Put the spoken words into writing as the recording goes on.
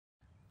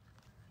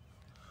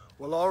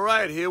Well, all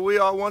right, here we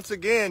are once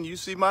again. You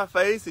see my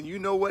face and you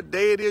know what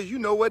day it is. You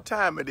know what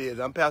time it is.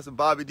 I'm Pastor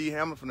Bobby D.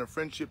 Hamlin from the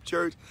Friendship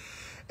Church,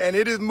 and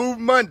it is Move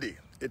Monday.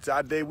 It's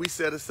our day we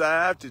set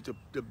aside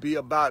to be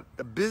about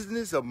the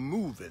business of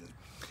moving.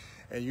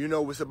 And you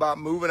know it's about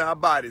moving our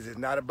bodies. It's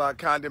not about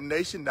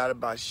condemnation, not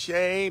about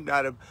shame,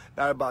 not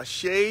about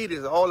shade.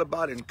 It's all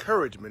about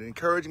encouragement,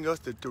 encouraging us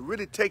to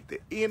really take the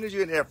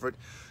energy and effort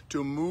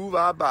to move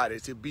our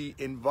bodies, to be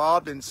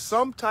involved in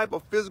some type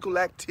of physical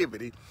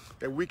activity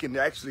that we can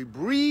actually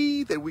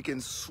breathe, that we can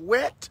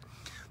sweat,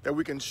 that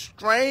we can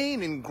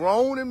strain and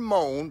groan and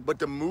moan, but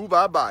to move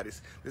our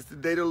bodies. This is the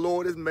day the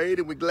Lord has made,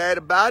 and we're glad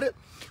about it.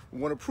 We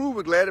want to prove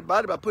we're glad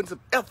about it by putting some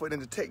effort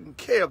into taking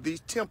care of these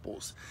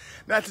temples.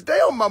 Now, today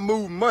on my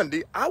Move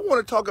Monday, I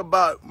want to talk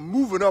about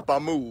moving up our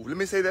move. Let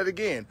me say that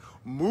again,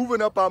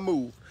 moving up our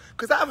move.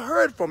 Because I've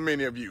heard from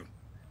many of you.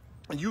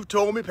 And you've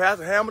told me,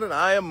 Pastor Hamilton,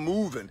 I am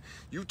moving.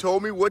 You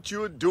told me what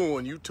you're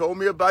doing. You told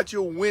me about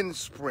your wind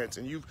sprints.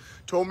 And you've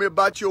told me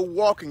about your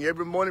walking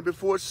every morning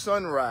before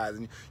sunrise.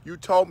 And you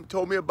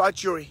told me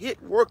about your HIIT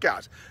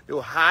workouts,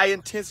 the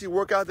high-intensity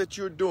workouts that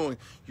you're doing.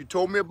 You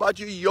told me about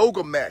your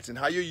yoga mats and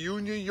how you're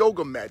using your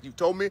yoga mat. You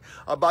told me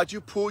about you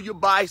pull your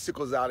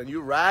bicycles out and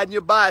you're riding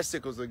your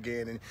bicycles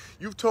again. And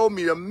you've told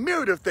me a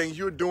myriad of things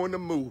you're doing to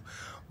move.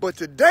 But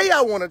today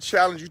I want to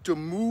challenge you to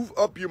move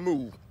up your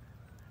move.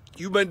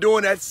 You've been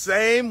doing that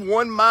same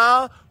 1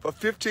 mile for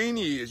 15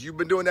 years. You've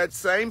been doing that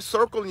same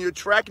circle in your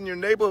track in your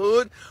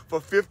neighborhood for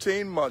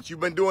 15 months. You've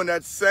been doing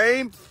that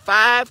same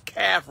 5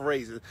 calf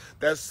raises,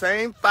 that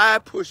same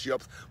 5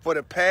 push-ups for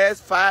the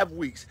past 5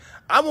 weeks.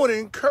 I want to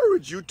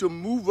encourage you to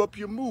move up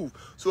your move.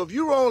 So if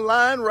you're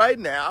online right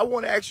now, I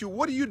want to ask you,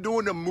 what are you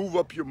doing to move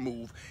up your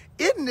move?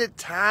 Isn't it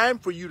time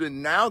for you to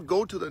now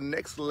go to the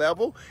next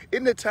level?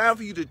 Isn't it time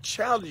for you to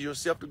challenge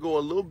yourself to go a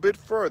little bit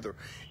further?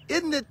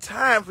 Isn't it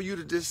time for you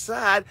to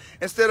decide,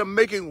 instead of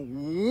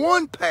making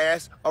 1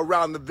 pass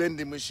around the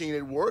vending machine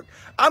at work,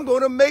 I'm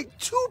going to make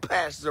 2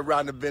 passes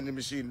around the vending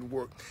machine at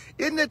work?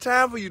 Isn't it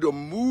time for you to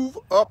move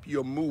up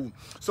your move?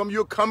 Some of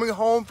you are coming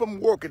home from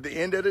work at the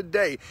end of the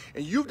day,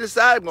 and you've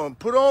decided, I'm going to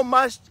put on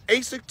my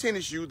Asics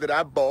tennis shoes that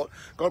I bought,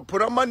 going to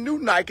put on my new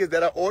Nikes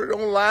that I ordered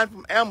online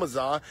from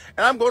Amazon,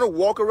 and I'm going to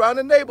walk around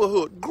the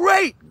neighborhood.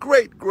 Great,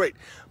 great, great.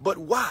 But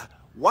why?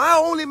 Why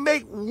only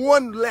make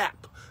 1 lap?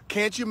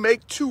 Can't you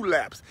make 2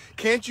 laps?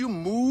 Can't you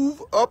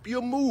move up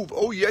your move?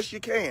 Oh, yes, you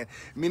can.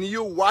 Many of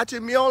you are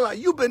watching me online.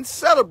 You've been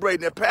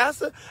celebrating it,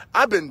 Pastor.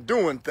 I've been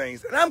doing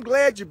things, and I'm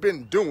glad you've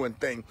been doing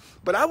things.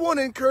 But I want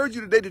to encourage you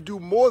today to do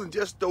more than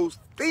just those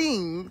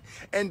things,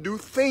 and do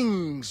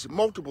things,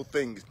 multiple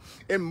things,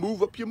 and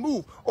move up your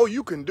move. Oh,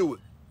 you can do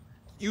it.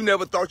 You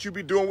never thought you'd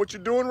be doing what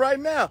you're doing right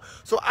now.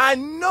 So I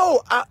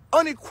know,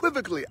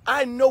 unequivocally,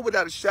 I know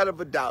without a shadow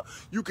of a doubt,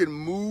 you can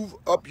move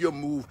up your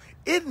move.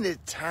 Isn't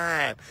it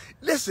time?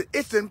 Listen,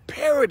 it's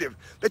imperative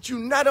that you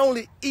not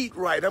only eat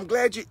right. I'm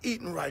glad you're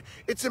eating right.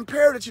 It's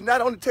imperative that you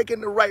not only take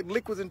in the right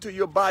liquids into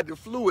your body, the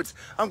fluids.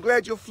 I'm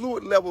glad your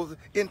fluid levels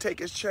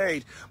intake has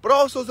changed. But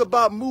also it's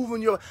about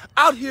moving your,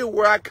 out here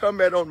where I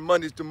come at on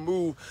Mondays to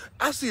move,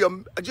 I see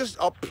just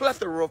a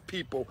plethora of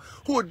people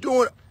who are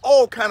doing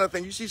all kind of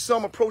things. You see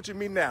some approaching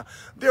me now.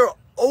 There are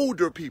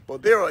older people.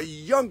 There are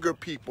younger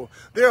people.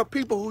 There are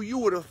people who you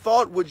would have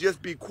thought would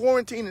just be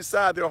quarantined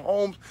inside their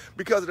homes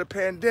because of the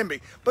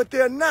pandemic. But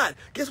they're not.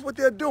 Guess what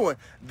they're doing?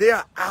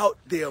 They're out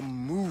there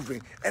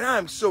moving. And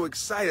I'm so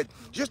excited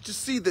just to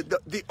see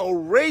the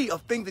array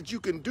of things that you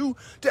can do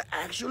to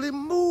actually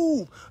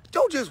move.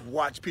 Don't just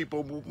watch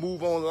people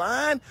move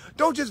online.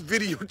 Don't just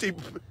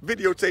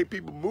videotape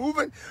people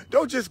moving.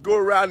 Don't just go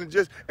around and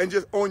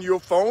just on your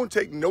phone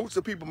take notes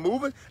of people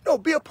moving. No,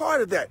 be a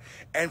part of that.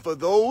 And for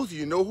those,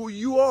 you know who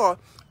you are,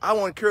 I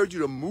want to encourage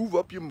you to move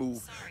up your move.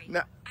 Sorry,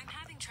 now, I'm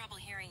having trouble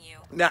hearing you.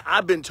 Now,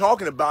 I've been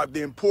talking about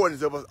the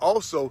importance of us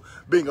also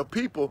being a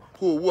people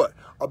who are what?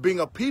 Are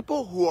being a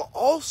people who are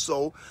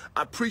also,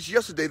 I preached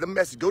yesterday the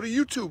message. Go to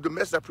YouTube, the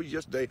message I preached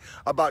yesterday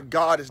about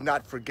God is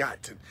not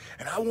forgotten.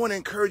 And I want to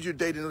encourage you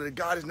today to know that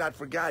God has not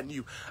forgotten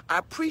you.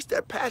 I preached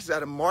that passage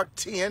out of Mark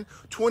 10,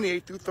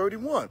 28 through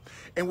 31.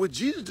 And with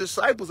Jesus'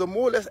 disciples are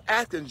more or less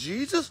asking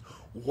Jesus,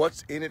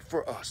 what's in it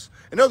for us?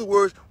 In other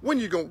words, what are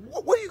you going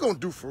to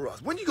do for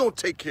us? When are you going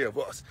to take care of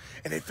us?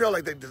 And they felt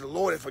like the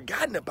Lord had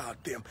forgotten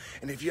about them.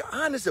 And if you're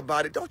honest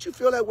about it, don't you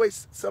feel that way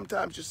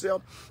sometimes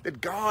yourself?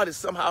 That God has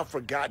somehow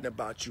forgotten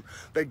about you.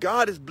 That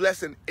God is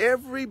blessing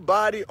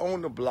everybody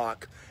on the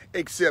block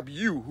except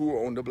you who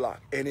are on the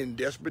block and in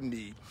desperate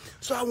need.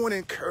 So I want to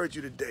encourage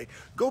you today.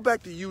 Go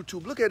back to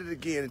YouTube, look at it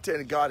again and tell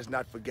you God has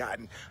not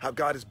forgotten how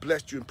God has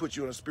blessed you and put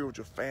you in a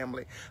spiritual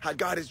family, how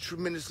God has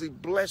tremendously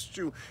blessed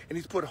you and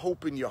he's put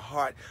hope in your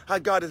heart, how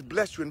God has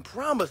blessed you and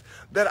promised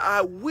that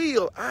I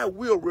will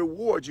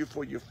reward you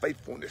for your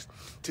faithfulness.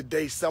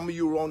 Today, some of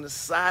you are on the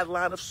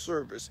sideline of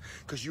service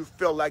because you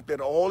felt like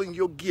that all in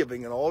your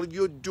giving and all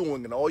you're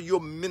doing and all your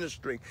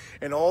ministering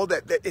and all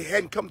that it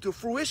hadn't come to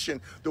fruition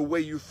the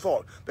way you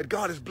thought. that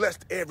God has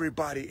blessed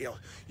everybody else.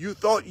 You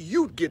thought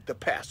you'd get the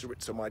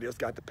pastorate. Somebody else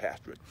got the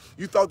pastorate.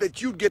 You thought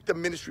that you'd get the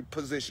ministry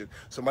position.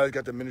 Somebody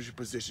got the ministry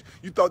position.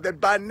 You thought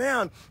that by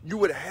now you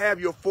would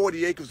have your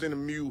 40 acres in a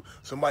mule.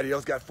 Somebody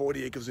else got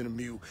 40 acres in a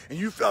mule. And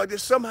you felt that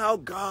somehow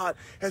God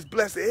has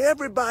blessed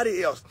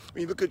everybody else.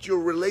 When you look at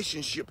your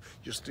relationship,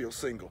 you're still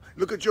single.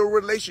 Look at your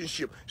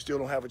relationship, you still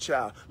don't have a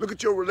child. Look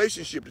at your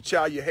relationship, the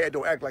child you had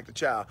don't act like the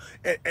child.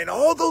 And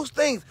all those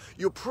things,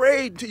 you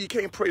prayed until you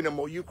can't pray no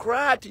more. You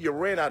cried till you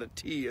ran out of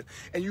tears.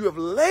 And you have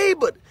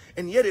labored,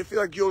 and yet it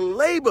feels like your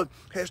labor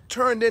has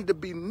turned into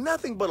be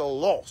nothing but a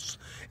loss.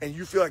 And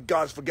you feel like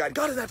God has forgotten.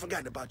 God has not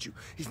forgotten about you.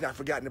 He's not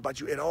forgotten about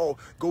you at all.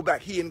 Go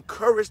back. He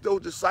encouraged those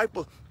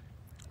disciples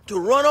to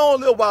run on a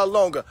little while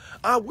longer.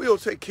 I will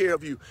take care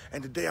of you.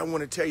 And today I want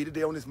to tell you,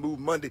 today on this Move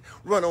Monday,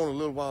 run on a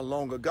little while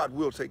longer. God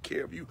will take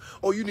care of you.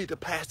 Oh, you need to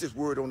pass this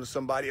word on to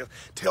somebody else.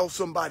 Tell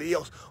somebody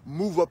else,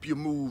 move up your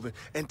move.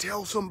 And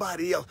tell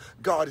somebody else,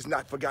 God is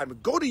not forgotten.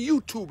 Go to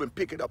YouTube and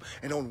pick it up.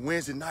 And on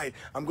Wednesday night,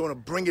 I'm going to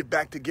bring it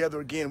back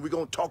together again. We're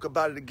going to talk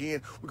about it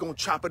again. We're going to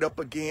chop it up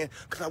again.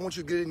 Because I want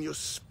you to get in your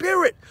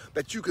spirit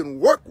that you can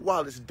work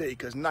while it's day.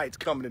 Because night's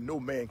coming and no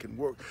man can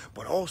work.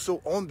 But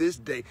also on this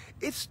day,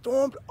 it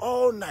stormed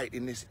all night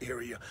in this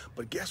area.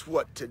 But guess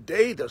what?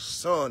 Today the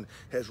sun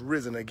has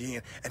risen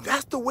again. And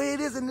that's the way it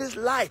is in this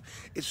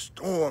life. It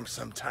storms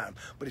sometimes.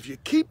 But if you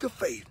keep the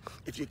faith,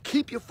 if you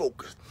keep your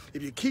focus,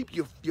 if you keep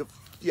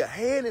your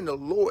hand in the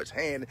Lord's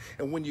hand,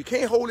 and when you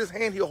can't hold his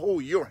hand, he'll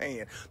hold your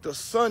hand, the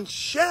sun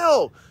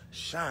shall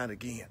shine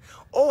again.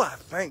 Oh, I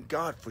thank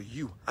God for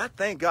you. I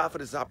thank God for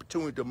this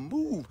opportunity to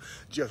move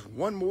just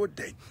one more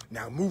day.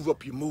 Now move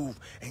up your move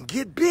and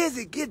get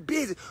busy, get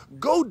busy.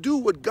 Go do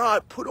what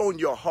God put on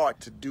your heart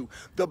to do.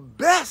 The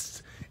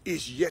best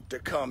is yet to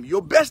come.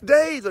 Your best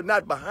days are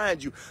not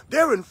behind you.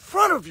 They're in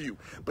front of you,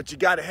 but you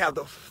got to have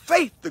the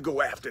faith to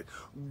go after it.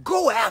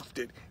 Go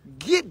after it.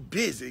 Get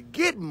busy,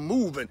 get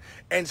moving,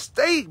 and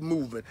stay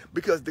moving,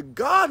 because the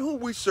God who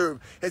we serve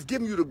has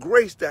given you the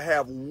grace to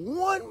have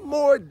one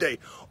more day.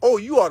 Oh,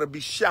 you ought to be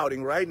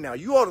shouting right now.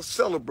 You ought to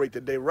celebrate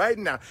the day right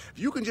now. If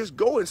you can just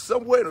go in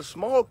somewhere in a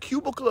small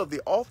cubicle of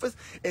the office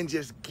and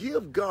just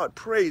give God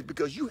praise,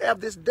 because you have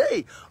this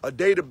day, a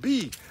day to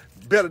be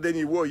better than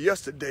you were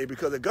yesterday,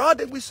 because the God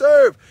that we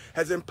serve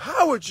has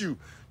empowered you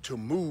to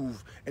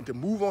move and to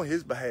move on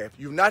his behalf.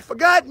 You've not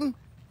forgotten,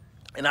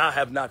 and I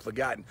have not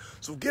forgotten.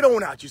 So get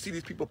on out. You see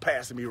these people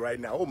passing me right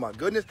now. Oh, my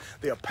goodness.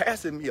 They are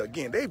passing me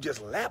again. They've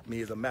just lapped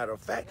me, as a matter of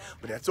fact.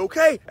 But that's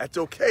okay. That's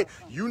okay.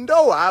 You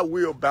know I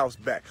will bounce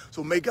back.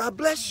 So may God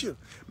bless you.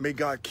 May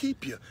God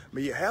keep you.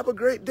 May you have a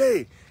great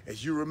day.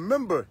 As you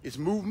remember, it's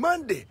Move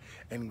Monday,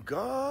 and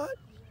God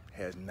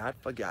has not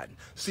forgotten.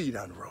 See you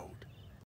down the road.